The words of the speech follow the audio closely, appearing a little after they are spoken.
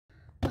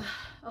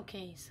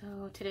Okay,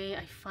 so today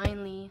I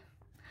finally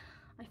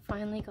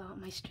got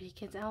my Stray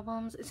Kids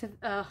albums.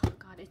 Oh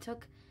god, it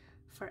took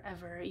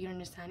forever. You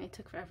understand? It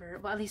took forever.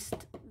 Well, at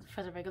least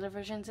for the regular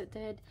versions it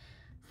did.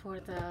 For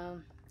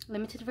the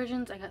limited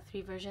versions, I got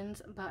 3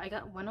 versions, but I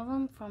got one of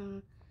them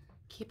from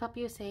K-Pop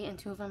USA and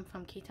 2 of them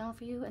from K-Town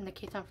For You, and the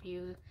K-Town For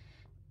You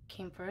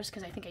came first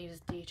because I think I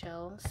used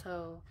DHL.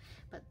 So,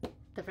 but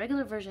the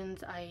regular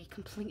versions, I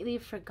completely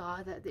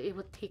forgot that it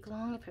would take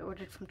long if I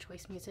ordered from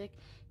Choice Music.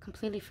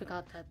 Completely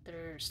forgot that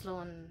they're slow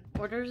on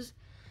orders,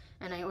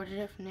 and I ordered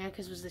it from there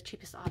because it was the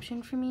cheapest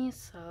option for me.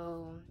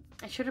 So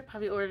I should have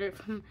probably ordered it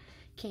from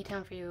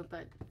K-Town For You,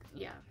 but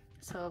yeah.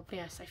 So but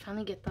yes, I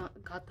finally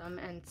got them,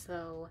 and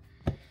so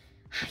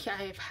yeah,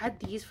 I've had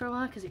these for a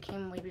while because it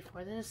came way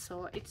before this,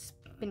 so it's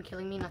been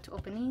killing me not to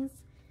open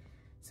these.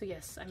 So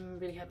yes, I'm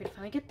really happy to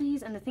finally get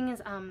these. And the thing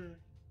is, I've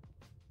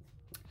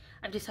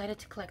decided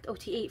to collect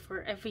OT8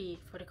 for every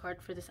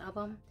photocard for this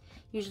album.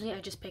 Usually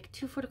I just pick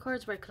 2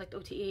 photocards where I collect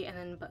OT8 and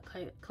then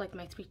collect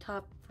my 3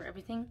 top for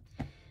everything.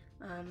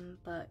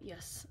 But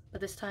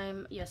this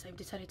time, yes, I've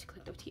decided to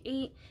collect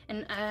OT8.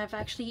 And I've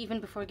actually,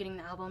 even before getting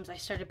the albums, I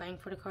started buying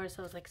photocards.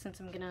 So I was like, since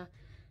I'm gonna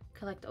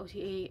collect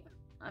OT8,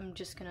 I'm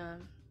just gonna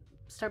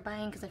start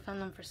buying because I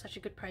found them for such a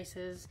good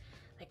prices,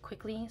 like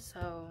quickly.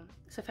 So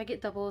if I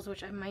get doubles,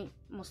 which I might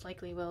most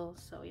likely will,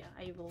 so yeah,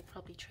 I will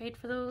probably trade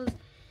for those.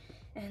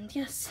 And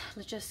yes,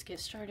 let's just get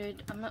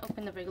started. I'm gonna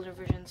open the regular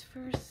versions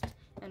first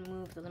and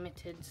move the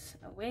limiteds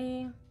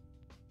away.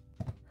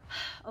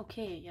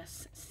 Okay,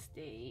 yes,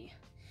 stay.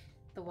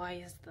 The Y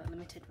is the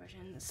limited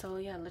version. So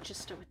yeah, let's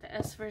just start with the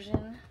S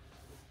version.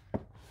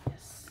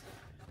 Yes.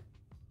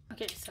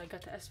 Okay, so I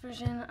got the S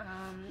version.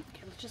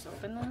 Okay, let's just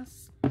open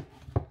this.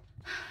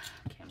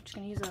 Okay, I'm just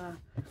gonna use a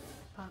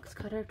box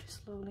cutter to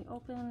slowly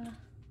open.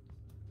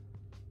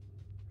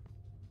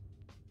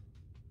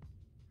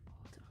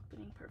 Oh, it's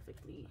opening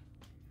perfectly.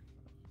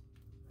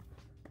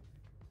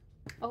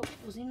 Oh,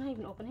 was he not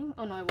even opening?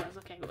 Oh no, it was.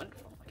 Okay,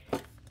 wonderful. Okay.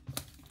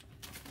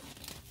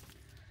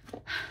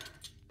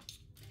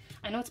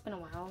 I know it's been a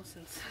while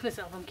since this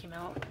album came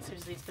out.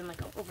 Seriously, it's been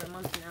like over a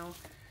month now.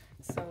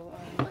 So,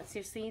 but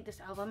seriously, this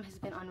album has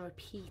been on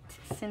repeat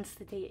since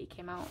the day it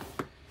came out.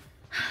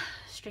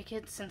 Stray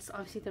Kids, since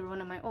obviously they're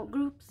one of my old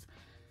groups.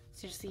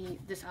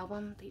 Seriously, this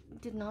album, they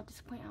did not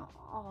disappoint at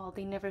all.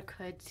 They never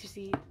could.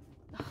 Seriously,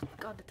 oh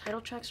god, the title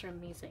tracks are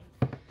amazing.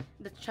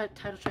 The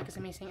title track is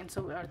amazing, and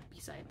so are the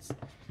B-sides.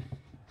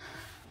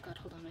 God,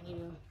 hold on, I need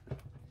to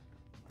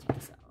take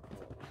this out.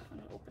 I'm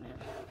gonna open it.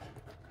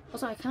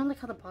 Also, I kind of like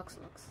how the box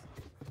looks.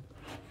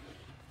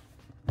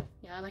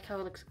 Yeah, I like how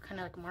it looks kind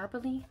of like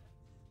marbly.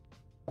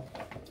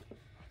 But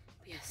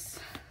yes.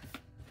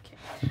 Okay.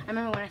 I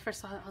remember when I first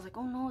saw it, I was like,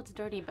 oh no, it's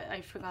dirty, but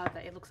I forgot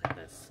that it looks like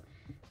this.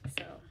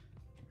 So.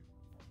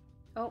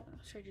 Oh,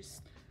 should I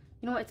just...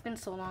 You know what? It's been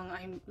so long.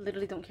 I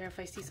literally don't care if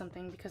I see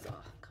something because...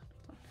 Oh,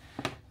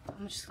 God.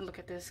 I'm just gonna look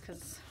at this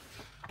because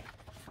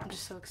I'm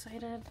just so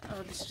excited.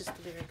 Oh, this is just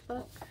the lyric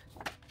book.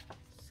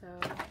 So,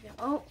 yeah.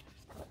 Oh!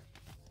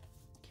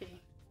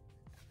 Okay.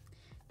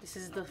 This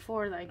is the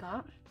 4 that I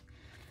got,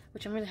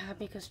 which I'm really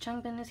happy because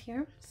Changbin is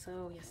here.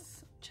 So,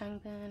 yes.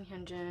 Changbin,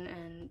 Hyunjin,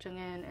 and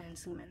Jungin, and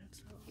Seungmin.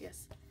 So,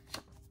 yes.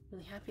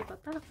 Really happy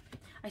about that.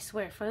 I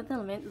swear, for the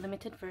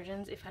limited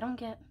versions, if I don't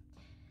get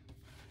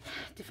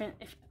different,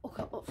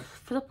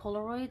 for the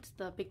Polaroids,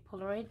 the big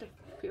Polaroid, the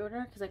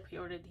pre-order, because I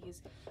pre-ordered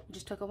these, it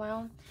just took a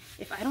while.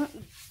 If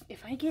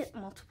I get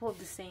multiple of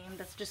the same,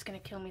 that's just gonna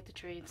kill me at the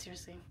trade,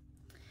 seriously.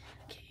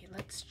 Okay,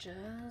 let's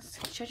just,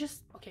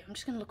 okay, I'm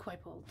just gonna look who I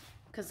pulled,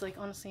 because like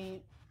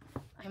honestly,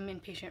 I'm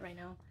impatient right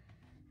now.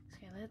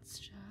 Okay, let's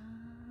just,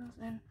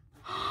 and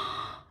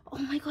oh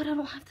my god, I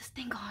don't have this,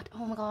 thank god.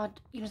 Oh my god,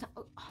 you know,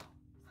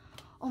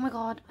 oh my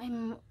god,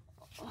 I'm,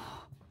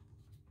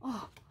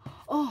 oh,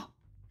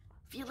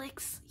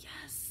 Felix,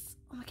 yes.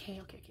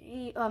 Okay.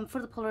 For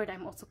the Polaroid,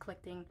 I'm also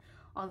collecting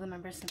all the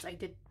members since I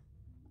did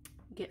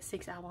get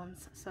 6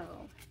 albums.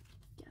 So,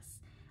 yes.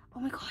 Oh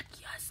my god,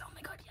 yes. Oh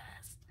my god,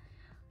 yes.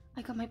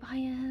 I got my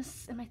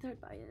bias and my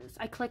 3rd bias.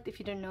 I collect, if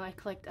you didn't know, I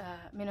collect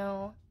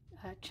Minho,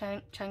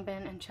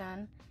 Changbin, and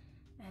Chan.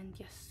 And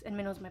yes, and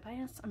Minho's my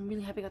bias. I'm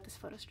really happy I got this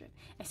photo strip.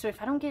 I swear,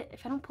 if I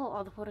don't pull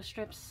all the photo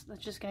strips,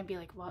 that's just gonna be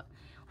like what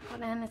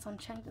and it's on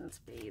Changbin's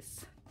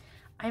face.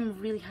 I'm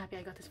really happy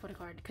I got this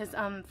photocard because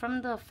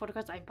from the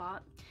photocards I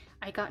bought,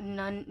 I got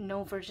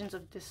no versions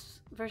of this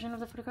version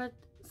of the photocard.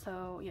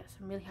 So yes,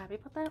 I'm really happy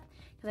about that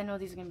because I know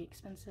these are gonna be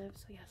expensive.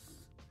 So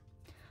yes,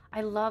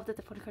 I love that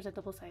the photocards are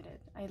double-sided.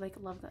 I like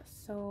love that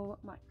so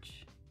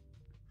much.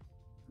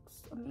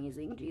 Looks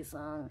amazing,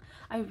 Jisung.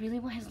 I really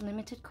want his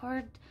limited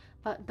card,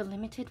 but the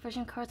limited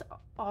version cards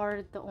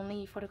are the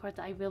only photocards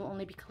that I will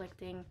only be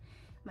collecting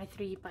my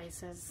 3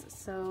 biases.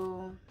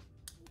 So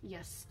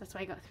yes, that's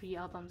why I got 3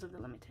 albums of the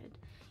limited.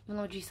 Even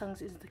though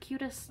Jisung's is the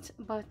cutest,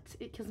 but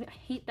it kills me. I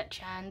hate that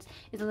Chan's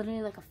is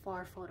literally like a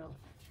far photo.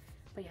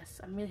 But yes,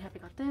 I'm really happy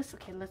I got this.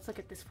 Okay, let's look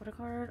at this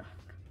photocard.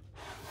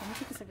 Let me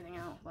take this everything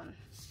out. 1,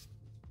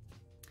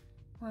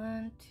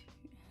 2,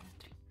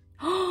 3.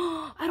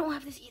 Oh, I don't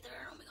have this either.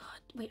 Oh my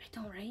god. Wait, I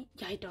don't, right?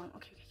 Yeah, I don't.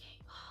 Okay.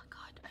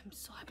 I'm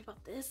so happy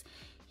about this.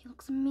 He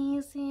looks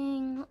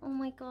amazing. Oh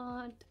my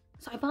god.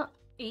 So I bought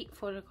 8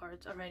 photo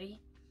cards already.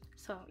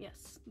 So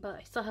yes, but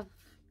I still have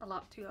a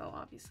lot to go,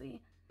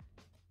 obviously.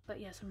 But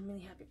yes, I'm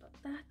really happy about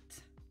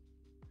that.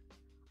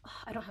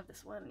 Oh, I don't have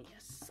this one.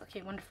 Yes.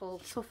 Okay,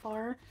 wonderful. So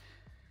far,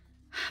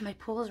 my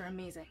pulls are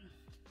amazing.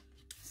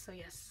 So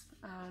yes,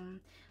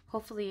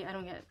 hopefully I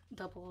don't get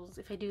doubles.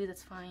 If I do,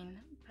 that's fine.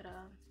 But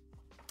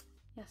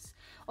yes.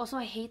 Also,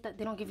 I hate that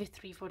they don't give you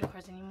 3 photo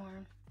cards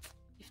anymore.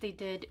 If they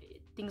did,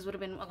 things would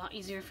have been a lot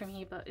easier for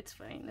me, but it's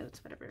fine.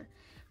 It's whatever.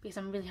 Because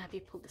I'm really happy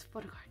I pulled this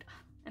photo card.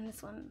 And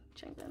this one,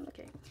 Changbin.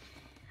 Okay.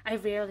 I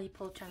rarely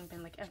pull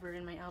Changbin like ever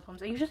in my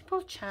albums. I usually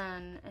pull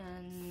Chan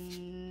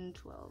and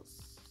who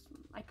else?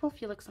 I pull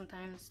Felix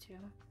sometimes too.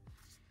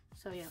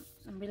 So yeah,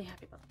 I'm really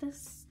happy about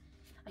this.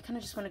 I kind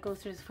of just want to go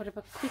through the photo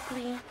book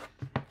quickly.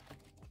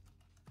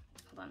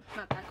 Hold on,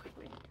 not that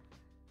quickly.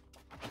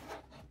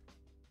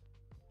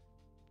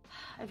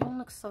 Everyone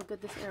looks so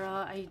good this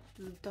era. I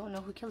don't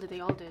know who killed it. They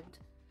all did.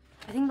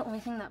 I think the only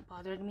thing that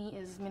bothered me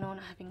is Minho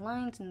not having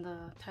lines in the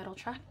title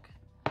track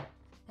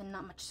and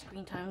not much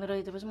screen time.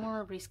 Literally, there was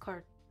more race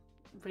car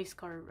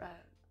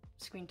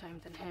screen time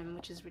than him,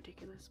 which is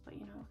ridiculous. But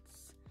you know,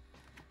 it's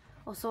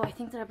also, I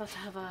think they're about to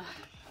have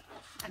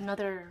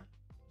another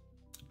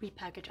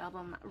repackage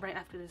album right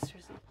after this,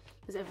 seriously,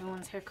 because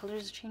everyone's hair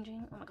colors is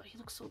changing. Oh my god, he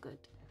looks so good.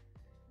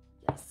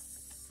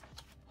 Yes.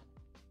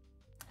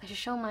 I should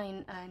show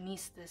my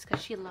niece this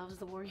because she loves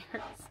the Warriors.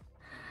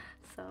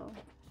 So, oh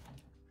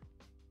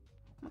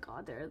my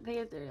god,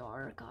 there they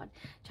are. God,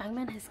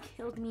 Changbin has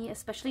killed me,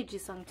 especially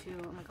Jisung too.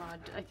 Oh my god,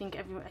 I think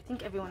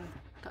everyone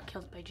got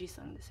killed by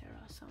Jisung this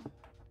era. So,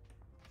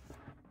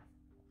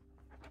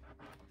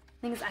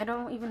 thing is, I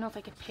don't even know if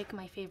I could pick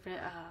my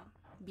favorite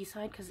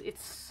B-side because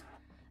it's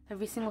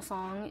every single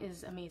song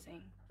is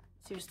amazing.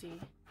 Seriously.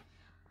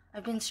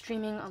 I've been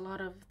streaming a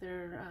lot of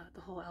their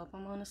the whole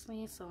album,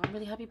 honestly, so I'm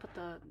really happy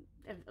about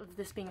of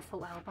this being a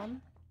full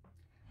album.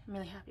 I'm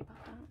really happy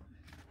about that.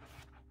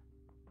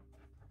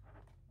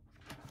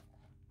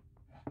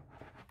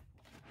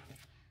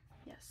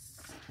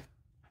 Yes.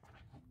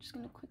 Just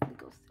gonna quickly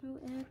go through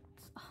it.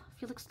 Oh,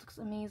 Felix looks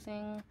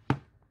amazing.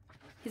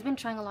 He's been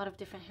trying a lot of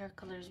different hair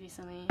colors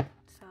recently,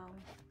 so.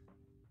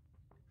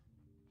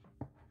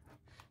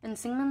 And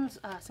Singmin's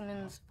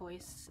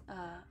voice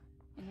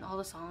in all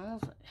the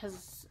songs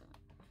is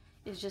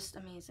just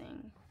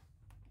amazing.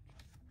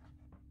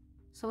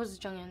 So is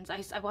Junghyun's.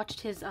 I watched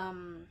his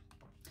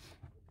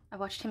I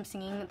watched him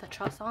singing the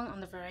Trot song on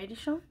the variety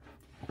show,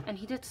 and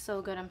he did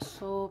so good. I'm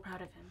so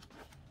proud of him.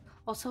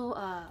 Also,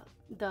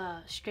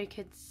 the Stray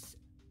Kids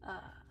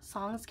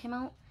songs came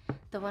out.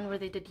 The one where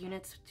they did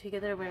units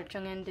together, where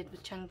Junghyun did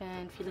with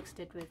Changbin, Felix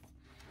did with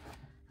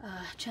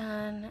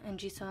Chan, and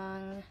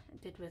Jisung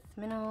did with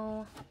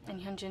Minho, and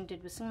Hyunjin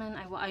did with Sungmin.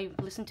 I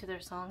listened to their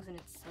songs and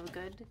it's so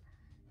good.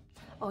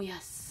 Oh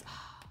yes,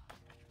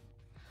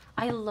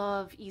 I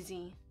love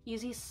Easy.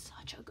 Easy is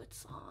such a good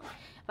song.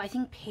 But I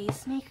think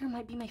Pacemaker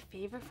might be my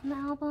favorite from the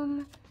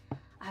album.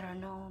 I don't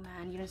know,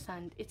 man. You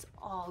understand? It's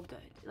all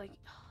good. Like,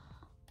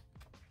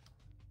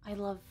 I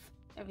love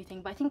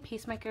everything. But I think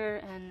Pacemaker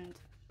and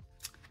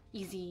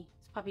Easy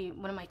is probably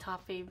one of my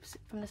top faves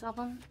from this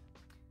album.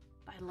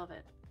 But I love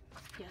it.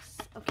 Yes.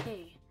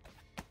 Okay.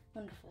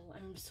 Wonderful.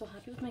 I'm so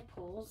happy with my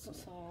pulls.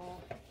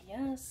 So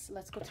yes,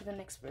 let's go to the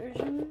next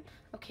version.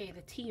 Okay,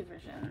 the T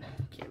version.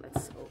 Okay,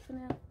 let's open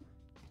it.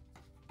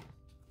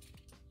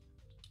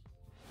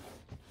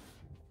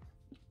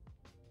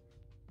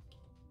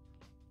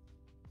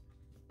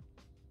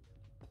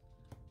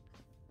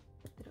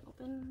 Did it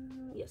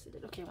open? Yes, it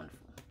did. Okay, wonderful.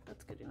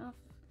 That's good enough.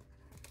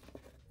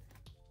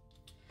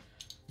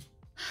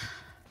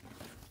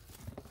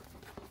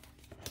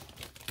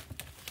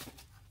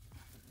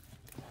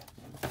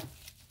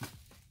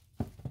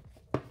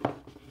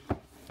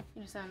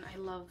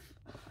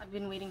 I've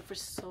been waiting for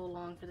so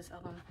long for this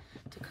album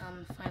to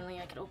come.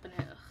 Finally, I could open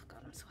it. Oh god,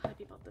 I'm so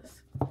happy about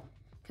this.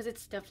 Because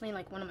it's definitely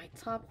like one of my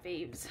top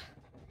faves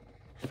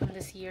from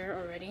this year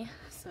already.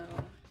 So,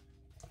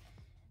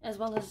 as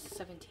well as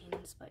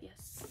 17's, but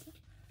yes.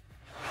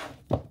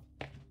 Okay,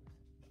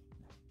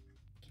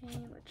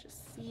 let's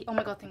just see. Oh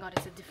my god, thank god,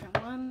 it's a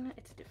different one.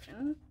 It's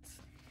different.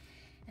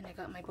 And I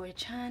got my boy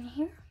Chan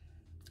here.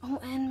 Oh,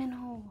 and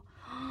Minho.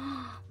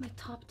 My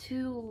top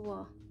 2.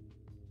 Oh,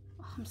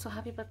 I'm so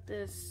happy about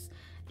this.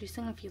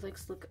 Jisung and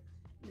Felix look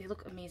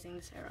amazing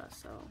this era,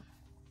 so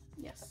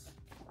yes.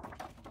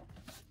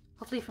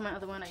 Hopefully for my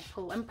other one I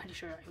pull, I'm pretty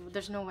sure,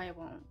 there's no way I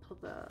won't pull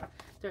the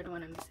third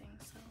one I'm missing,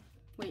 so.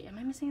 Wait, am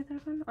I missing a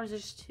third one? Or is there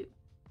just 2?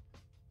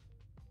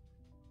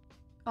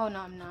 Oh no,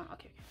 I'm not,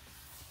 okay.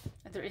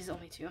 There is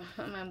only 2,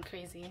 I'm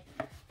crazy.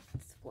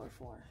 It's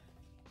 4-4.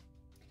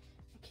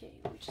 Okay,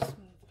 we'll just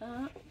move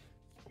that.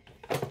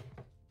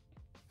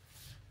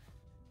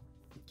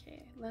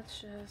 Okay,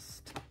 let's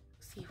just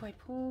see who I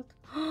pulled.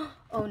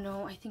 Oh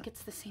no, I think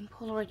it's the same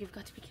Polaroid. You've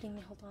got to be kidding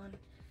me. Hold on.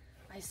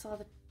 I saw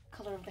the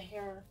color of the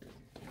hair.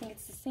 I think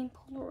it's the same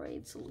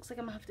Polaroid, so it looks like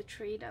I'm gonna have to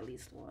trade at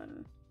least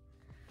one.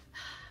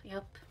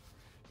 Yep.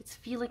 It's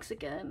Felix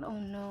again. Oh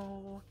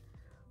no.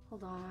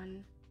 Hold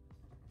on.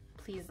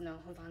 Please, no,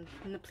 hold on.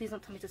 No, please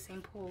don't tell me it's the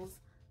same pulls.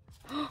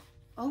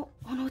 Oh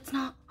no, it's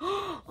not.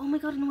 Oh my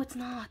god, no, it's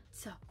not.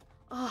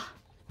 Oh,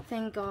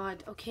 thank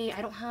god. Okay,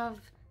 I don't have,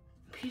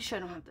 I'm pretty sure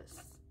I don't have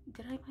this.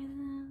 Did I buy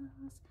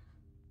this?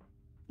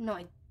 No,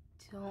 I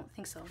don't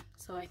think so.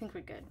 So I think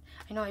we're good.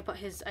 I know I bought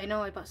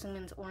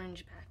Sungmin's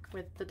orange pack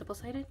with the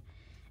double-sided,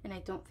 and I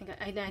don't think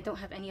I don't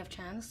have any of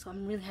Chan's, so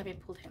I'm really happy I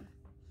pulled him.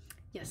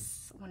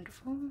 Yes,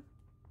 wonderful.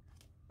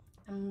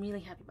 I'm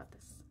really happy about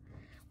this.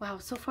 Wow,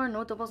 so far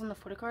no doubles on the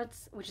photo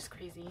cards, which is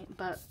crazy.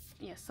 But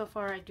yes, so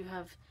far I do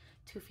have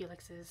 2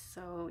 Felixes,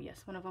 so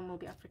yes, one of them will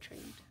be up for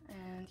trade.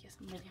 And yes,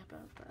 I'm really happy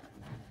about that.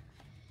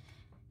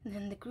 And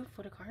then the group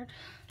photo card.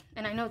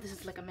 And I know this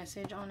is like a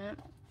message on it.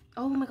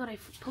 Oh my god, I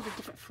pulled a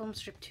different film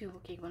strip too.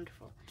 Okay,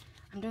 wonderful.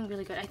 I'm doing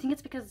really good. I think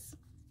it's because,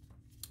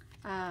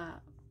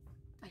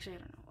 actually I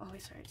don't know. Oh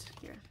wait, sorry, it's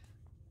here.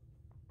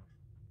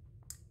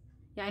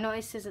 Yeah, I know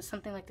it says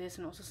something like this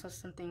and also says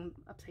something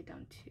upside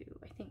down too,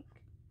 I think.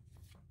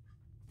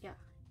 Yeah,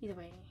 either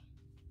way.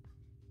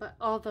 But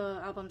all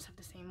the albums have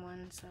the same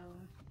one, so...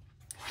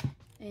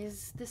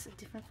 Is this a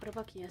different photo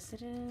book? Yes,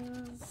 it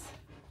is.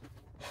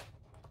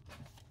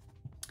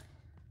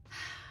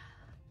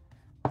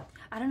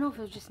 I don't know if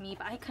it was just me,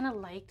 but I kind of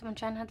liked when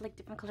Chan had like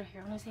different color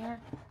hair on his hair.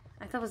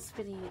 I thought it was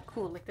really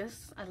cool, like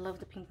this. I love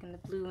the pink and the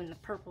blue and the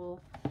purple.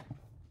 I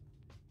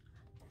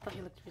thought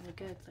he looked really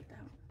good like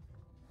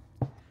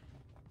that.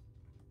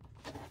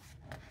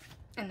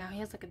 And now he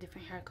has like a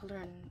different hair color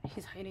and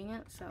he's hiding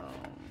it, so...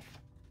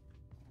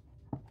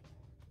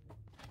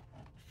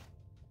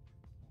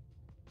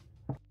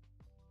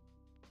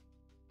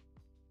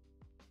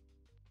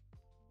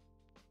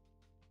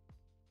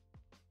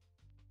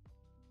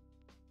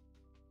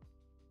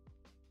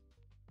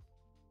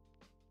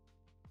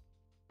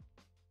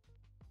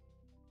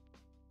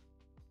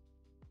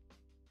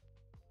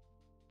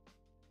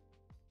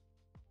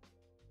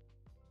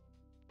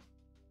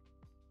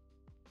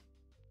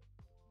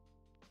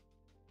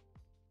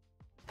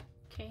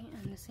 Okay,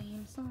 and the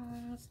same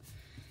songs.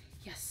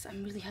 Yes,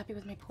 I'm really happy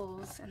with my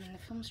pulls. And then the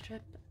film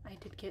strip, I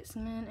did get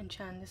Seungmin and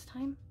Chan this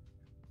time.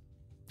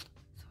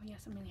 So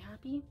yes, I'm really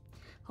happy.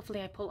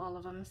 Hopefully I pull all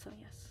of them, so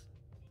yes.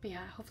 But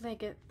yeah, hopefully I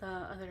get the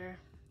other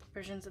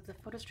versions of the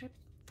photo strip.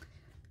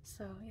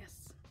 So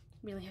yes,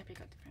 really happy I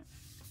got different.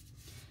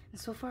 And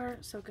so far,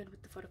 so good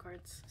with the photo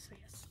cards, so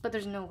yes. But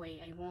there's no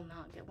way I will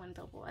not get one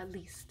double, at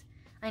least.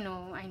 I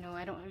know,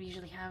 I don't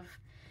usually have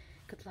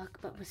good luck,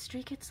 but with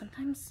Stray Kids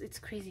sometimes it's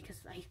crazy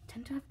because I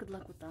tend to have good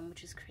luck with them,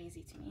 which is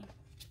crazy to me.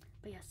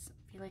 But yes,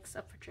 Felix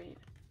up for trade.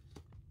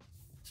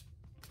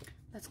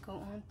 Let's go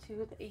on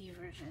to the A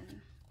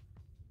version.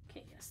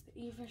 Okay, yes,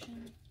 the A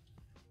version.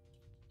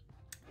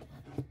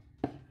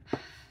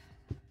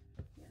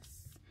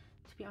 Yes,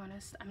 to be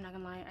honest, I'm not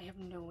gonna lie, I have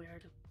nowhere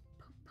to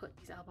put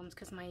these albums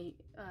because my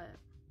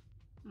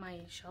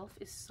shelf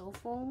is so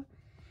full.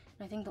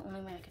 And I think the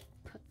only way I could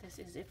put this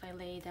is if I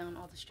lay down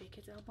all the Stray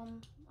Kids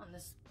album on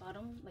this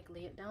bottom, like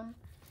lay it down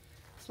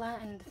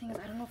flat. And the thing is,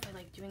 I don't know if I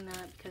like doing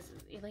that because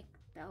it like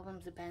the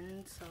albums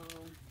bend, so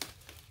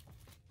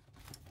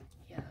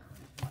yeah.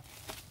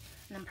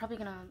 And I'm probably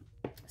gonna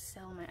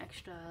sell my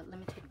extra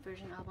limited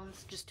version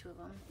albums, just 2 of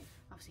them,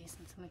 obviously,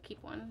 since I'm gonna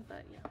keep one.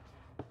 But yeah,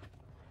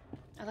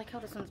 I like how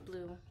this one's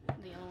blue,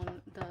 the yellow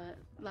one, the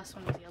last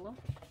one was yellow.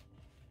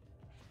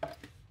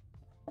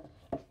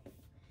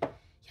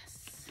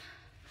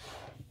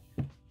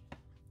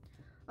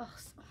 Oh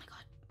my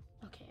god.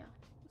 Okay, yeah.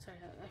 Sorry,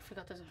 I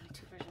forgot there's only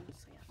 2 versions,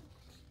 so yeah.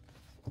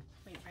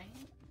 Wait,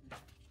 right?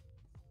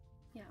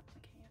 Yeah,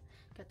 okay, yeah.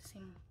 Got the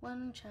same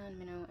one, Chan,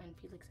 Minho, and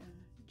Felix and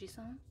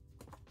Jisung.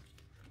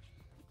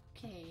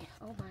 Okay,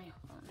 oh my,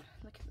 hold on.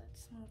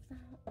 Let's move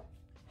that.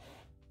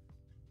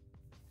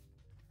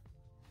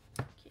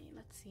 Okay,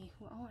 let's see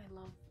who, oh, I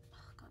love,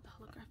 oh god, the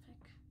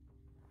holographic.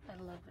 I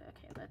love it.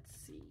 Okay, let's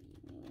see.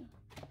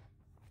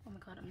 Oh my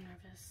god, I'm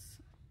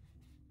nervous.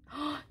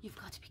 Oh, you've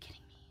got to be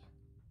kidding me.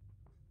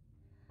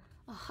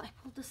 Oh, I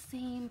pulled the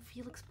same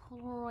Felix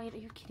Polaroid. Are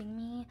you kidding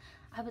me?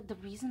 The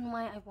reason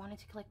why I wanted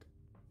to collect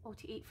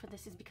OT8 for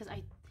this is because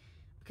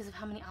of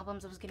how many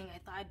albums I was getting. I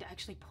thought I'd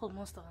actually pull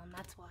most of them.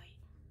 That's why.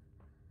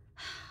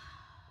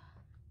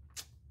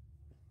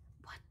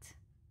 What?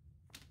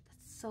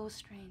 That's so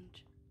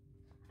strange.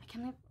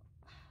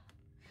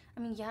 I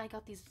mean, yeah, I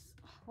got these.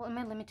 Well, in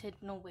my limited,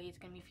 no way it's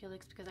gonna be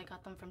Felix because I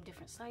got them from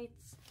different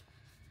sites.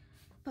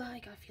 But I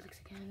got Felix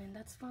again, and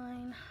that's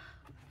fine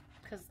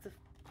because the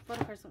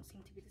photo cards don't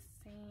seem to be the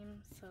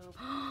same. So,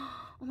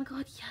 oh my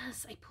god,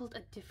 yes, I pulled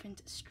a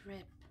different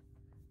strip.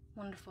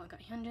 Wonderful. I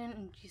got Hyunjin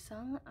and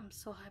Jisung. I'm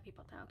so happy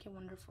about that. Okay,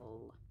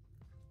 wonderful.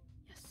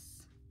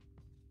 Yes,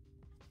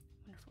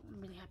 wonderful.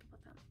 I'm really happy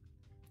about that.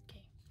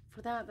 Okay,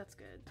 for that, that's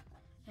good.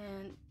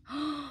 And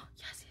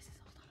yes,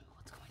 hold on,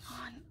 what's going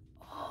on?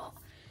 Oh,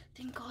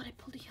 thank god I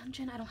pulled a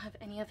Hyunjin. I don't have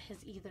any of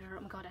his either.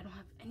 Oh my god, I don't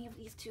have any of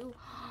these two.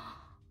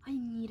 I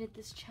needed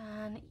this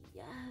Chan.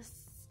 Yes.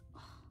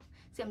 Oh.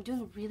 See, I'm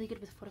doing really good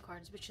with photo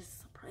cards, which is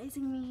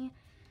surprising me.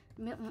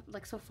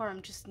 Like, so far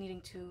I'm just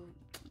needing to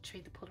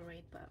trade the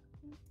Polaroid, but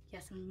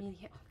yes, I'm really,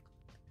 oh my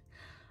god,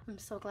 I'm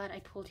so glad I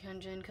pulled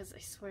Hyunjin because I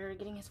swear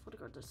getting his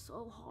photocards are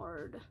so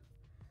hard.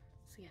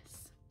 So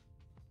yes.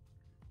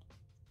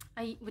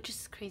 Which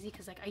is crazy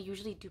because like I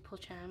usually do pull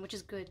Chan, which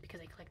is good because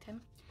I collect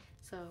him.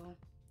 So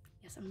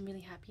yes, I'm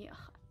really happy.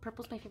 Ugh,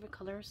 purple's my favorite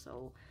color,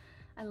 so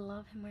I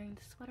love him wearing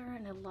the sweater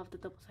and I love the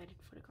double-sided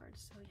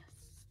photocards. So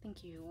yes,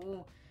 thank you.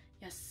 Oh,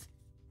 yes.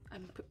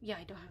 Yeah,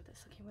 I don't have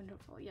this. Okay,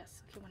 wonderful.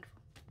 Yes, okay,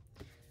 wonderful.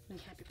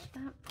 Really happy about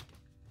that.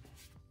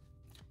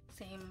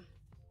 Same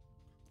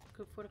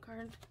group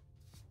photocard.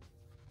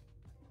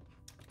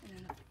 And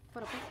then the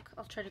photo book.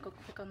 I'll try to go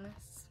quick on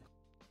this.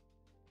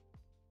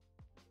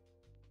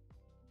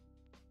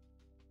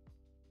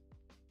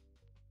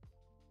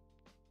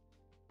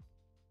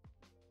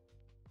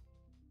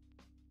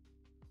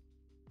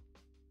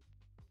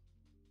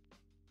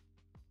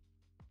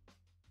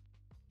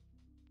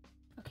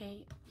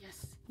 Okay,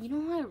 yes. You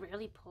know who I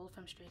rarely pull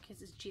from Stray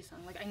Kids is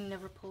Jisung. Like, I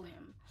never pull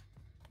him.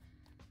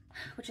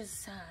 Which is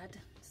sad,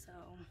 so...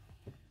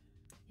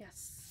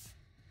 yes.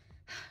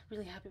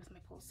 Really happy with my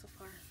pulls so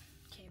far.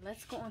 Okay,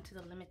 let's go on to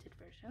the limited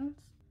versions.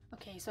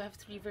 Okay, so I have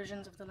 3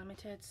 versions of the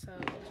limited, so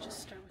let's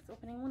just start with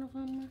opening one of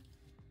them.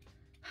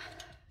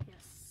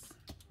 Yes.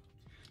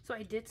 So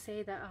I did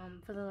say that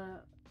for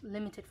the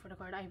limited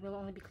photocard, I will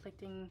only be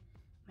collecting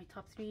my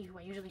top 3 who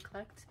I usually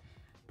collect.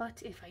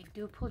 But if I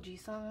do pull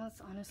Jisung's,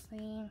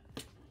 honestly,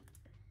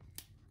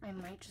 I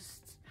might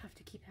just have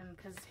to keep him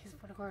because his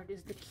photocard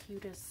is the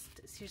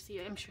cutest. Seriously,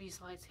 I'm sure you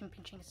saw it's him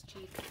pinching his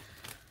cheek.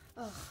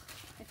 Ugh,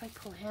 if I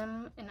pull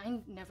him, and I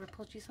never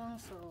pull Jisung,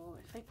 so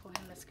if I pull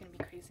him, that's gonna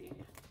be crazy.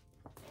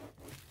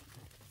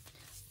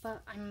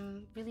 But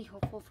I'm really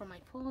hopeful for my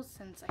pulls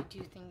since I do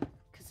think,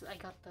 because I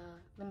got the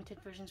limited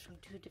versions from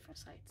 2 different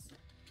sites.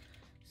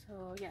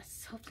 So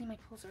yes, hopefully my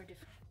pulls are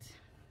different.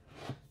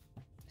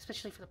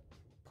 Especially for the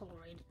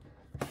Polaroid.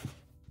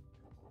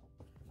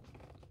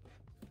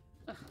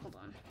 Ugh, hold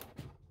on.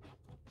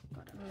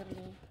 God, I'm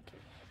literally...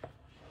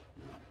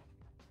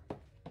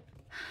 okay.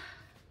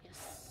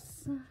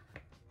 Yes.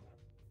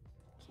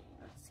 Okay,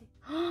 let's see.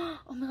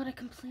 Oh my god, I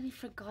completely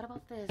forgot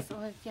about this.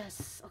 Oh,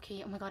 yes.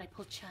 Okay, oh my god, I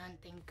pulled Chan,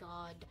 thank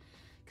god.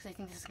 Because I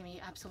think this is going to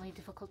be absolutely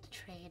difficult to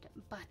trade.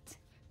 But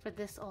for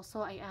this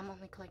also, I am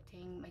only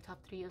collecting my top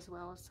 3 as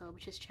well. So,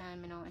 which is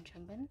Chan, Minho, and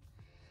Changbin.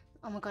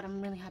 Oh my god,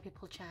 I'm really happy I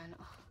pulled Chan.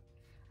 Oh,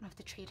 I don't have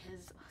to trade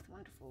his. Oh, it's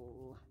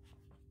wonderful.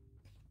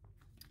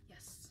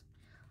 Yes.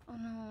 Oh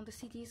no, the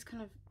CD is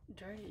kind of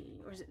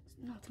dirty. Or is it?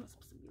 No, it's not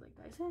supposed to be like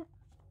that, is it?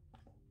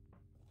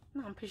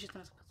 No, I'm pretty sure it's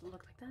not supposed to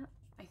look like that.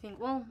 I think,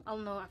 well, I'll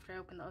know after I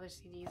open the other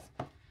CDs.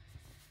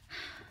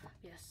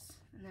 Yes.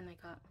 And then I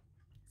got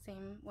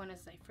same one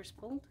as I first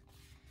pulled.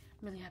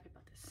 I'm really happy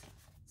about this.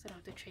 So I don't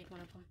have to trade one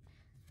of them.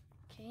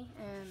 Okay,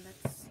 and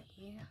let's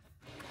see.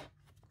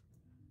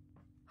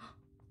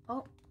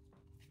 Oh.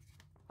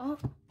 Oh.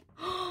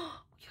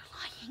 You're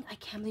lying. I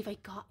can't believe I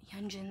got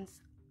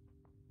Hyunjin's.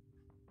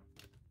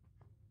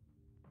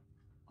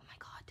 Oh my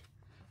god.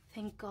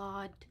 Thank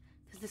god.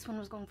 Because this one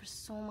was going for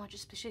so much,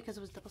 especially because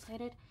it was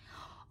double-sided.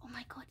 Oh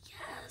my god,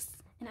 yes.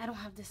 And I don't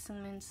have this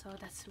Seungmin, so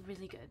that's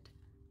really good.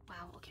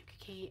 Wow, okay.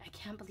 I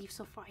can't believe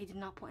so far I did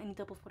not pull any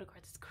double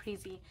photocards. It's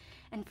crazy.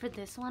 And for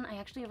this one, I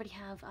actually already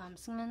have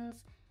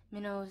Seungmin's,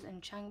 Minho's,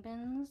 and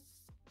Changbin's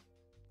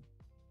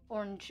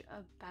orange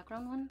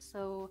background one.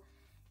 So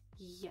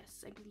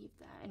yes, I believe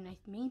that. And I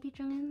maybe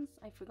Jungin's,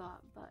 I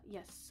forgot, but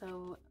yes.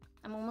 So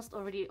I'm almost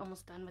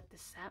done with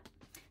this set.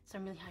 So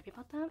I'm really happy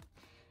about that.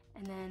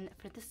 And then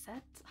for this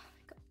set, oh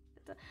my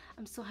god,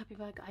 I'm so happy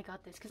I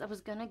got this because I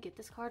was gonna get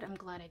this card. I'm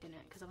glad I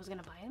didn't because I was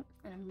gonna buy it,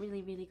 and I'm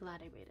really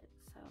glad I waited.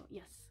 So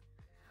yes.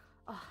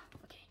 Oh,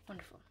 okay,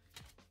 wonderful.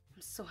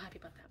 I'm so happy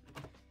about that.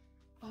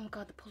 Oh my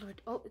god, the Polaroid.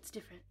 Oh, it's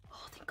different.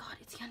 Oh, thank god,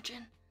 it's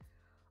Hyunjin.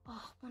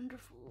 Oh,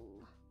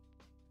 wonderful.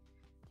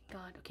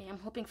 Thank god. Okay, I'm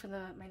hoping for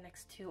my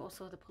next 2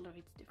 also the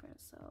Polaroid's different.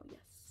 So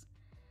yes.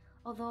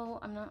 Although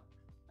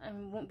I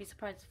won't be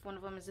surprised if one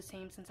of them is the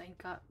same since I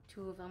got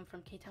 2 of them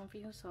from K-Town for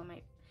you, so I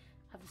might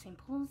have the same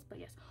pulls, but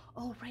yes.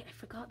 Oh right, I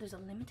forgot there's a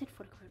limited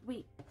photocard.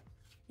 Wait,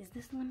 is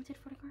this the limited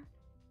photocard?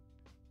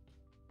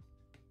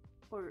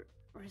 Or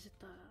is it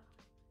the...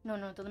 No,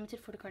 the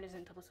limited photocard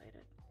isn't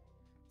double-sided.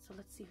 So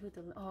let's see who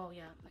the... oh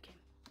yeah, okay.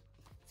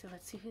 So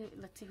let's see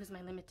who's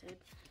my limited.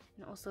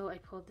 And also I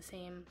pulled the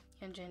same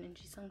Hyunjin and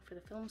Jisung for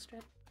the film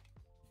strip.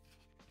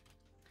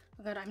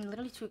 Oh god, I'm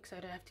literally too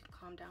excited. I have to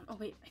calm down. Oh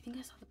wait, I think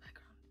I saw the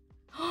background.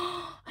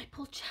 Oh, I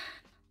pulled Chan.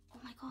 Oh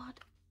my god.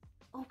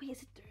 Oh wait,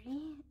 is it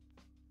dirty?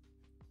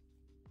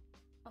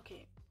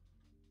 Okay.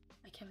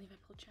 I can't believe I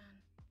pulled Chan.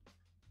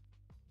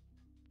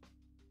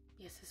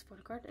 Yes, his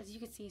photocard. As you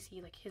can see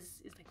like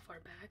his is like far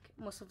back.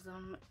 Most of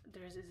them,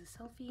 theirs is a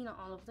selfie, not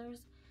all of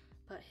theirs.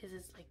 But his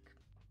is like,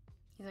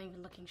 he's not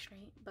even looking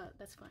straight, but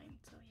that's fine.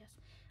 So yes,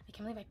 I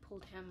can't believe I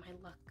pulled him. My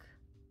luck.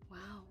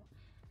 Wow.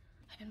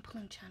 I've been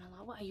pulling Chan a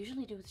lot. What I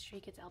usually do with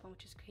Stray Kids album,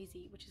 which is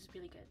crazy, which is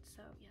really good.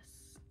 So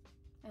yes,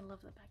 I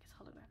love the back. It's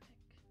holographic.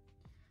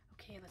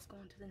 Okay, let's go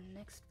on to the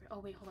next. Oh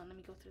wait, hold on. Let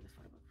me go through the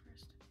photo book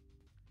first.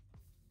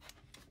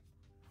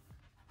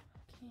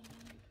 Okay.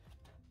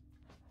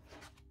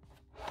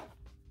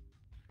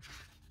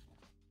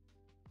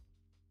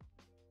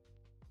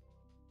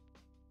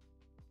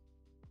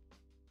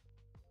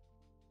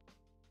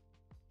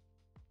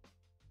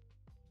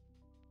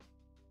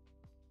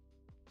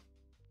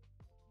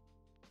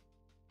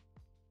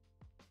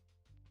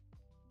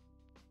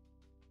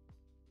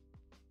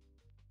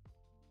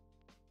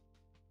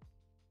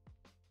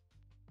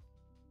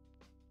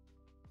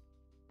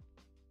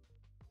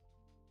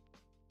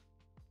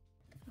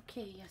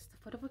 Okay, yes, the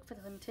photo book for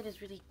the limited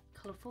is really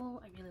colorful.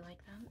 I really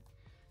like that.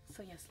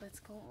 So yes, let's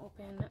go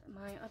open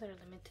my other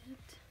limited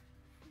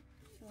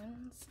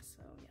ones.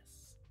 So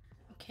yes.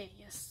 Okay,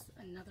 yes,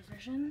 another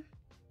version.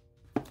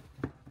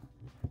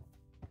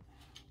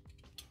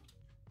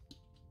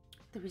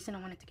 The reason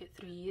I wanted to get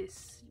 3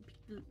 is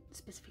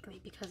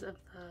specifically because of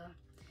the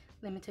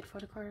limited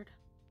Photocard.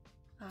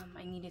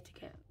 I needed to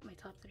get my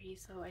top 3,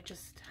 so I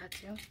just had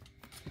to.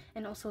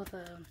 And also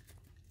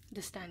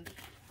the standee.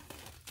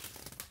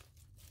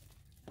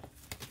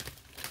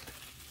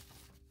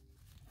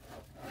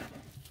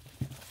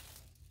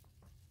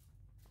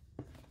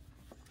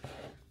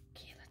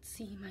 Okay, let's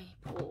see my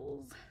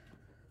pulls.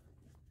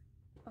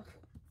 Oh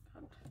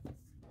god.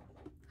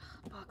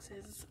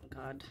 Boxes,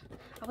 god.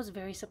 I was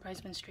very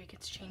surprised when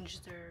StrayKids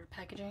changed their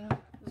packaging.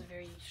 It was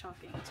very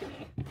shocking to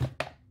me.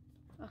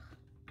 Ugh.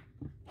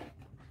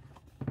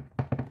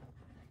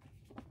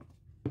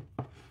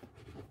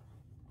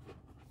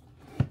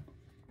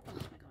 Oh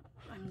my god,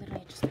 I'm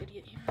literally just an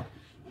idiot here.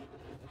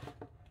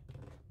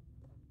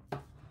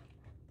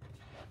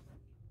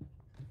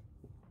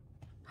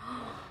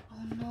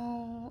 Oh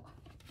no,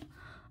 I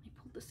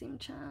pulled the same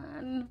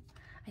Chan.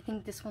 I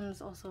think this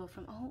one's also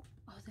from, oh,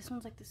 this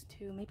one's like this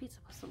too. Maybe it's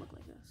supposed to look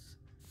like this.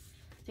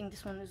 I think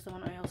this one is the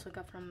one I also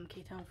got from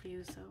K-Town for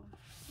you, so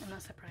I'm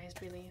not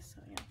surprised really.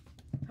 So yeah,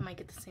 I might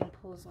get the same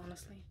pulls,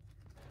 honestly.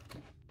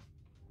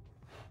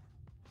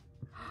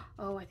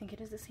 Oh, I think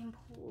it is the same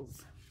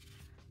pulls.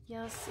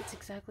 Yes, it's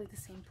exactly the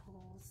same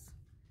pulls.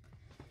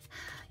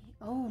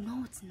 Oh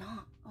no, it's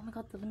not. Oh my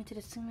god, the limited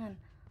is Suman.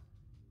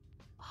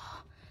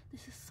 Oh,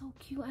 this is so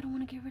cute. I don't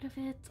want to get rid of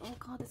it. Oh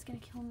god, it's gonna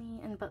kill me.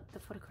 And but the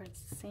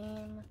photocard's the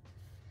same,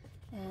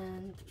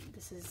 and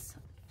this is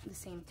the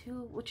same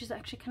too, which is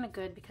actually kind of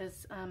good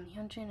because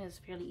Hyunjin is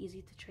fairly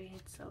easy to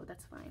trade, so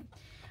that's fine.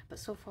 But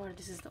so far,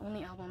 this is the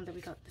only album that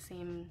we got the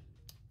same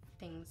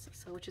things,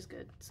 so which is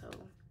good. So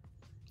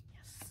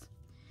yes,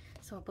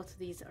 so both of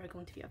these are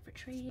going to be up for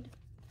trade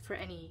for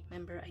any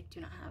member I do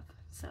not have.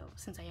 So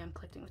since I am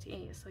collecting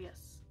OTA, so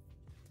yes.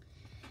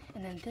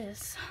 And then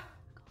this,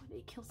 god,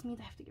 it kills me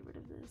that I have to get rid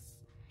of this.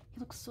 It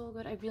looks so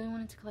good. I really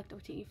wanted to collect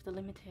OTA for the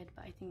limited,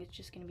 but I think it's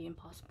just gonna be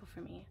impossible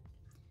for me.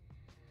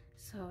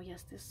 So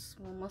yes, this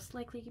will most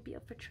likely be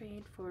up for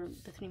trade for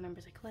the 3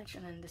 members I collect,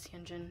 and then this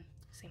Hyunjin,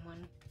 same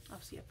one,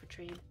 obviously up for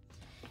trade.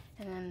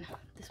 And then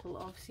this will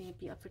obviously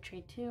be up for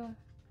trade too.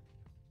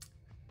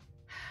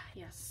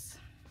 Yes.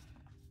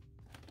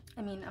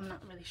 I mean, I'm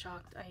not really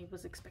shocked. I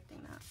was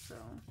expecting that, so.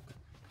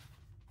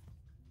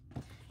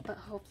 But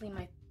hopefully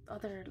my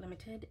other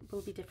limited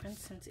will be different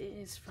since it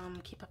is from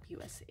K-Pop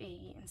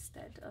USA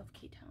instead of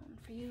K-Town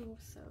for you.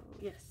 So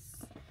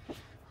yes,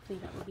 hopefully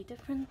that will be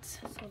different.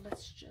 So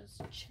let's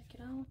just check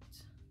it out.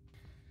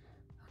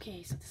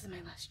 Okay, so this is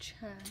my last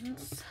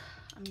chance.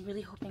 I'm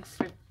really hoping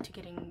to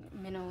getting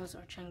Minho's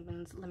or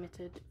Changbin's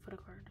limited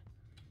photocard.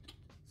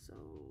 So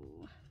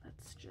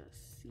let's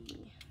just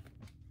see.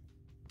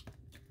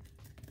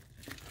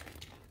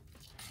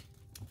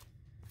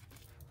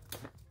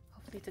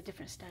 Hopefully it's a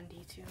different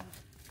standee too.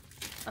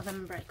 Of the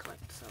member I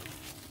collect, so.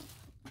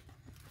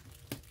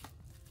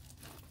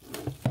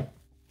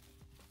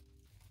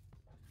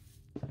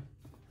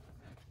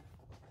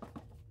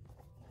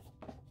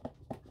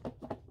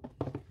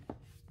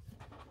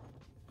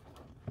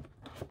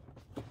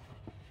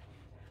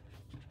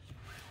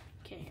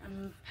 Okay,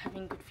 I'm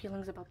having good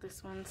feelings about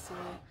this one, so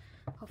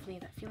hopefully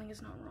that feeling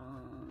is not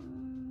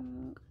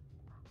wrong.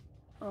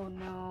 Oh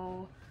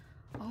no.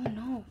 Oh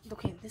no.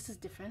 Okay, this is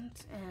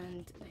different,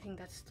 and I think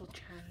that's still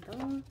Chan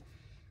though.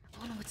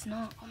 Oh no, it's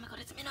not. Oh my god,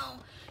 it's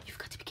Minho. You've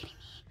got to be kidding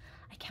me.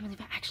 I can't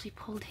believe I actually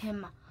pulled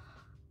him.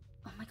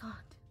 Oh my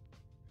god.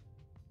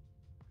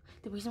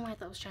 The reason why I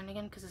thought it was Chan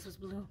again, because this was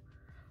blue.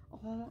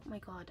 Oh my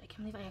god, I can't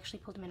believe I actually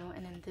pulled Minho,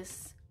 and then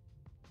this.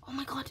 Oh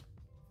my god.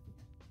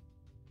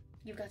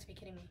 You've got to be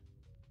kidding me.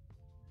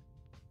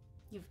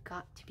 You've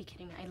got to be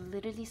kidding me. I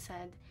literally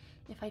said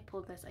if I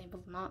pull this, I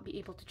will not be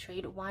able to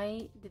trade.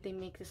 Why did they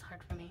make this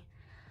hard for me?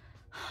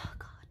 Oh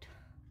god.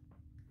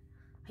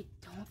 I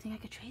don't think I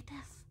could trade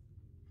this.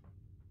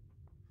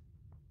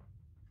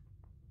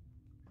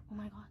 Oh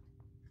my god.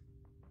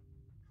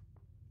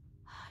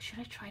 Should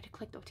I try to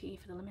collect OTE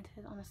for the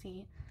limited,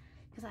 honestly?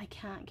 Because I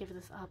can't give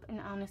this up. And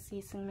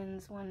honestly,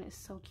 Sungmin's one is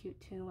so cute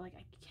too. Like,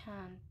 I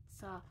can't.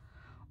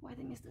 Why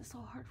they made this so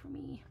hard for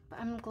me? But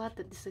I'm glad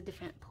that this is a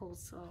different pull,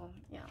 so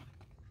yeah.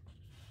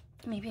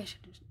 Maybe I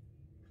should.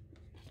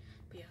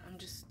 But yeah, I'm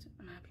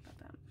happy about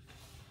that.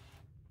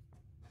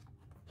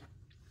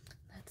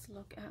 Let's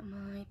look at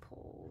my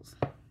pulls.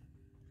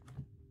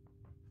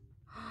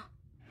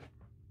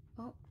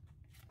 Oh.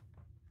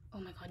 Oh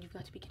my god, you've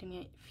got to be kidding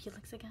me.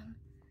 Felix again?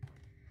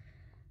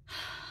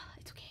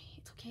 It's okay,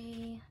 it's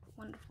okay.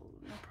 Wonderful,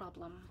 no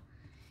problem.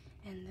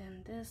 And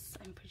then this,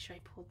 I'm pretty sure I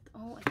pulled,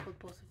 oh, I pulled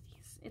both of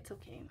these. It's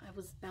okay. I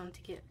was bound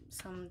to get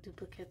some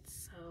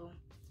duplicates, so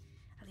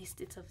at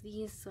least it's of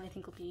these, so I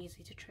think it'll be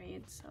easy to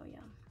trade, so yeah.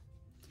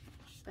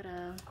 But,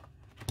 and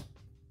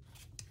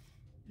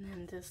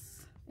then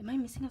this, am I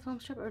missing a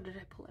film strip or did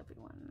I pull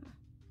everyone?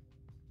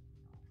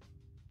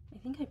 I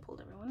think I pulled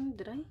everyone.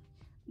 Did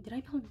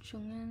I pull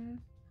Jungin?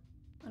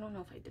 I don't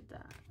know if I did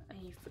that.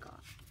 I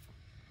forgot.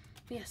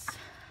 But yes.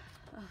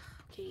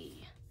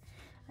 Okay.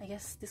 I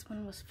guess this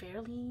one was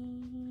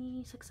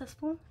fairly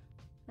successful.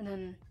 And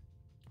then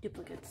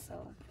duplicates,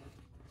 so.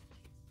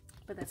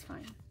 But that's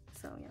fine.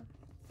 So yeah.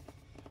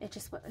 It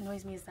just, what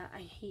annoys me is that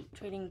I hate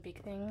trading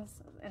big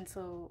things. And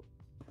so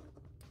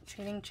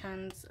trading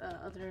Chan's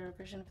other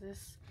version of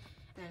this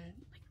and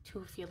like 2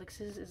 of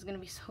Felix's is gonna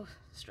be so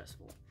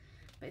stressful.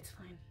 But it's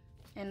fine.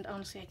 And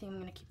honestly, I think I'm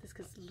gonna keep this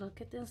because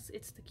look at this.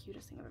 It's the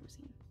cutest thing I've ever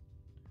seen.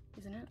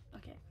 Isn't it?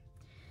 Okay.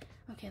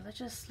 Okay, let's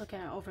just look at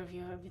an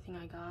overview of everything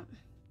I got.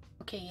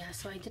 Okay, yeah,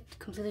 so I did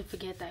completely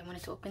forget that I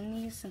wanted to open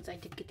these since I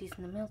did get these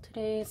in the mail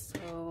today.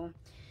 So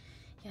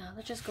yeah,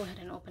 let's just go ahead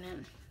and open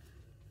it.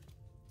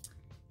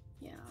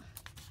 Yeah.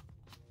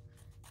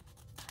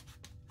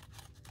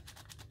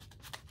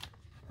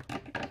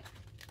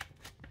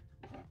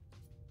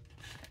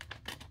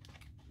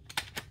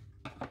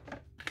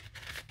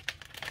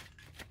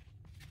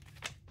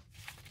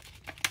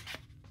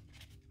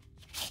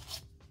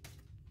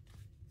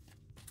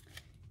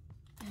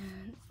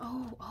 And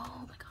oh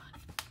my god.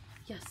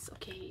 Yes,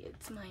 okay,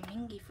 it's my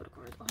Mingy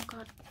photocard. Oh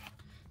god.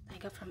 I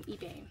got from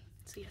eBay.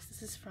 So yes,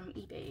 this is from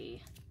eBay.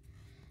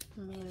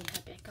 I'm really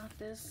happy I got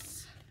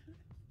this.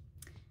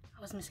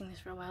 I was missing this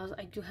for a while.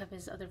 I do have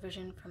his other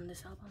version from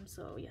this album,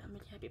 so yeah, I'm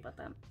really happy about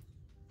that.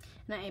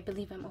 And I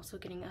believe I'm also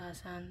getting a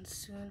San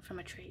soon from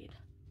a trade.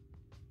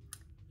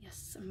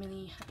 Yes, I'm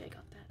really happy I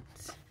got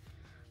that.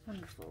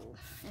 Wonderful.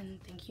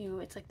 And thank you.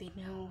 It's like they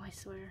know, I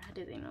swear. How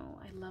did they know?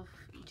 I love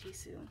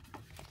Ateez.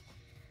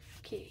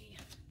 Okay,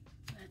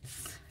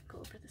 let's go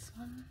over this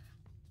one.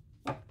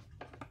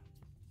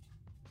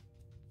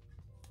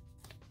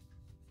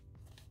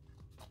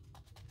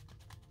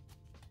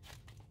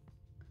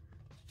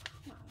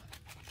 Wow.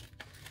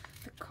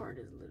 The card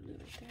is literally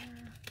right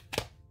there.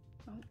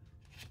 Oh.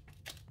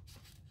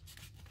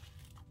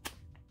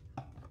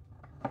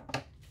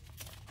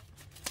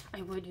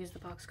 I would use the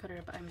box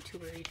cutter, but I'm too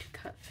worried to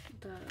cut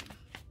the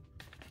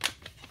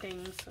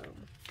thing, so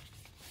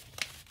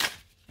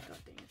god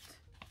dang it.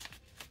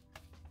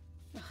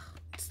 Ugh,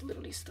 it's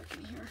literally stuck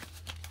in here.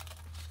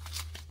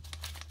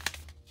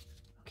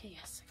 Okay,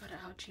 yes, I got it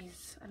out.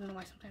 Jeez, I don't know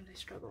why sometimes I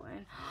struggle.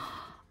 And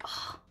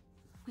oh,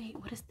 wait,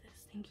 what is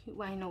this? Thank you.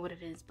 Well, I know what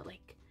it is, but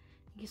like,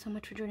 thank you so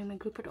much for joining my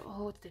group order.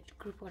 Oh, it's the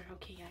group order.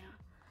 Okay, yeah.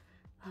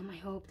 I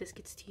hope this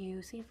gets to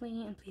you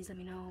safely, and please let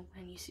me know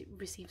when you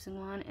receive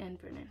someone. And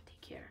Vernon,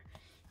 take care.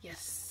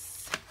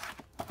 Yes.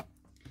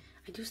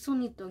 I do still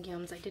need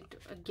Dogyums. I did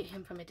get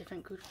him from a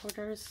different group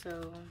order,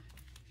 so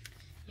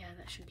yeah,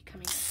 that should be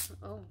coming.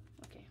 Oh,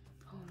 okay.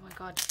 Oh my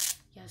god.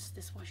 Yes,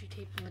 this washi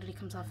tape literally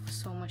comes off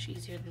so much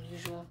easier than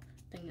usual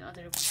than the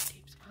other washi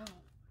tapes. Wow.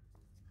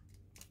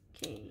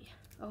 Okay.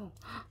 Oh,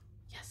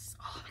 yes.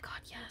 Oh my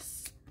god,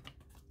 yes.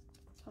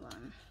 Hold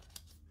on.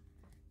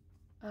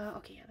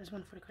 Okay, yeah, there's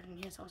one photocard in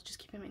here, so I'll just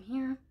keep him in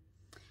here.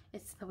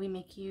 It's the We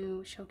Make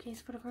You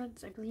showcase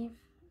photocards, I believe.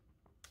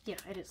 Yeah,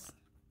 it is.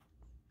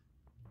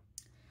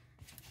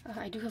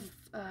 I do have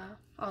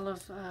all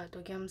of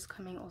Dogyums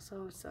coming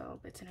also, so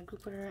it's in a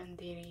group order and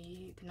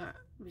they did not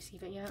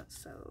receive it yet,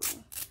 so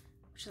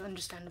which is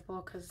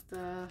understandable because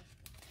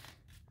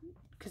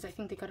I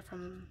think they got it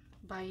from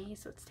Buyee,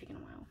 so it's taken a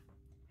while.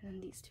 And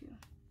then these two.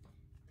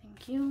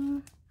 Thank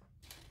you.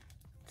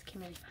 It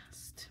came really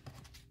fast.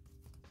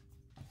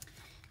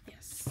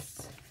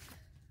 Yes.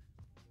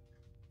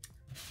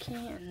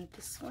 Okay, and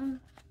this one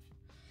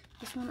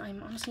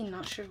I'm honestly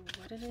not sure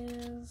what it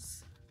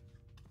is.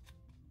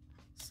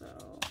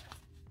 So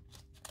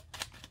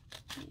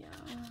yeah.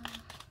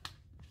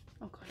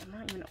 Oh god, I'm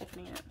not even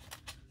opening it.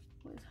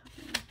 What is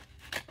happening?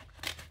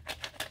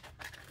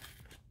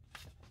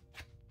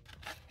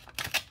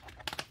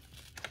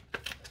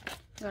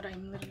 God,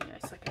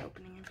 I suck at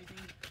opening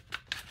everything.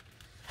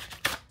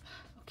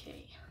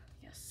 Okay,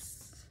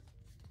 yes.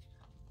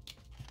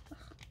 Ugh,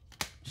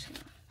 just gonna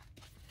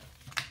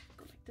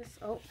go like this.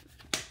 Oh.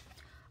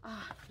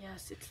 Ah,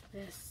 yes, it's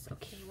this.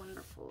 Okay,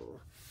 wonderful.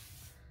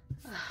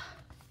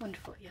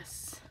 Wonderful,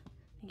 yes.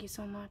 Thank you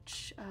so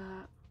much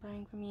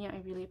buying for me.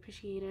 I really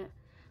appreciate it.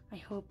 I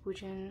hope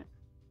Woojin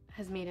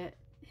has made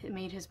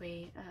his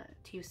way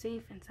to you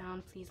safe and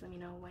sound. Please let me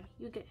know when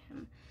you get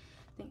him.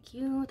 Thank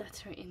you. That's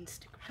her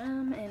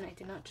Instagram, and I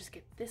did not just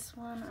get this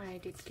one. I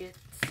did get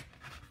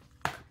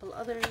a couple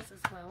others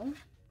as well.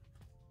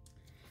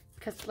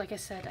 Because, like I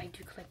said, I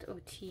do collect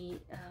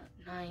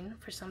OT9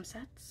 for some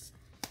sets.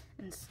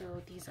 And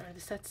so these are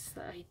the sets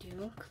that I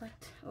do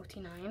collect,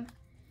 OT9.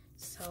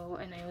 So,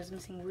 and I was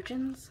missing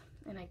Woojin's,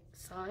 and I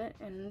saw it,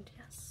 and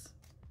yes.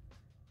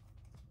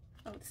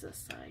 Oh, this is a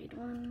side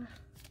one.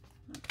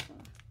 Wonderful.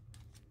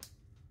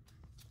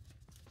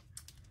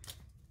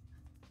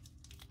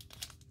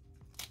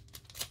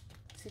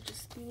 Is it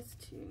just these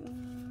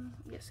two?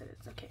 Yes, it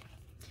is. Okay.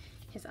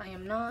 His I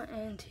Am Not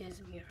and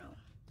his Muro.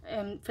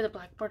 For the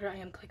black border, I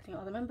am collecting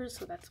all the members,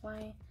 so that's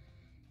why.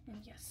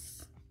 And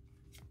yes.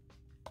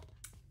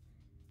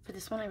 For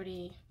this one, I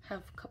already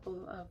have a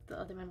couple of the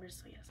other members,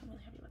 so yes, I'm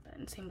really happy about that.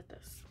 And same with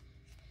this.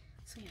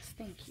 So yes,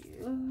 thank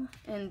you.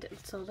 And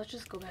so let's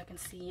just go back and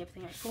see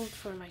everything I pulled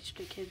for my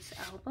Stray Kids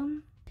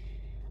album.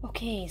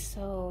 Okay,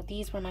 so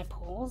these were my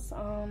pulls.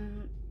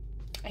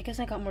 I guess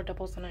I got more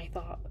doubles than I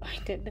thought I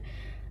did.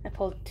 I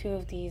pulled 2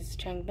 of these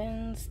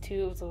Changbins,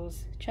 2 of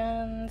those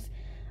Chans.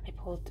 I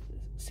pulled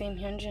same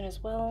Hyunjin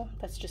as well.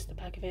 That's just the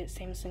back of it.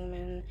 Same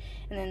Seungmin.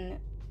 And then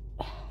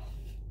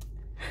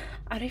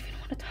I don't even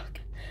want to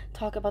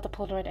talk about the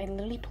Polaroid. I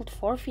literally pulled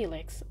 4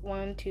 Felix.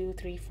 1, 2,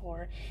 3,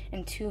 4,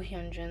 and 2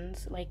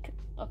 Hyunjins. Like,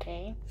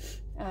 okay.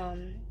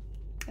 And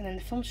then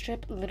the film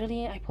strip,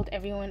 literally I pulled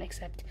everyone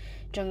except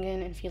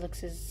Jungin and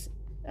Felix's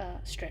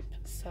strip.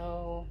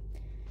 So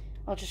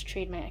I'll just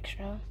trade my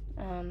extra.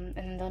 And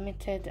then the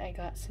limited, I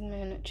got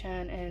Seungmin,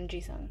 Chan, and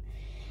Jisung.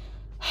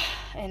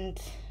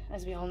 And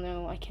as we all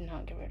know, I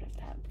cannot get rid of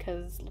that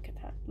because look at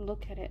that.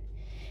 Look at it.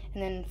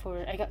 And then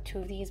I got 2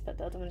 of these, but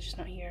the other one's just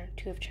not here.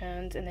 2 of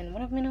Chan's, and then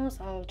 1 of Minnows.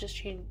 I'll just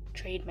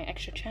trade my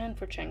extra Chan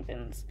for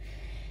Changbins.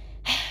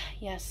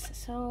 Yes,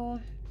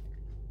 so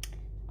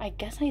I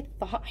guess I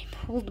thought I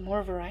pulled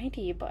more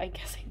variety, but I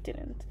guess I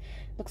didn't.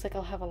 Looks like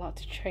I'll have a lot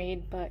to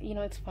trade, but you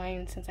know, it's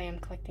fine since I am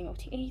collecting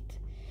OT8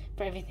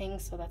 for everything,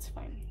 so that's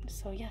fine.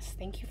 So yes,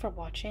 thank you for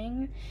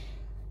watching.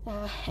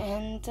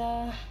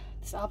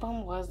 This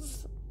album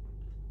was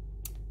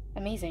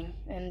amazing.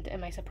 And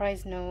am I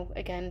surprised? No,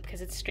 again,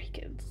 because it's Stray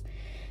Kids.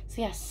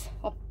 So yes,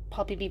 I'll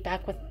probably be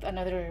back with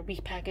another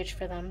repackage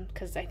for them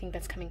because I think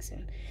that's coming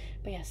soon.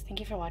 But yes, thank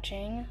you for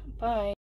watching. Bye.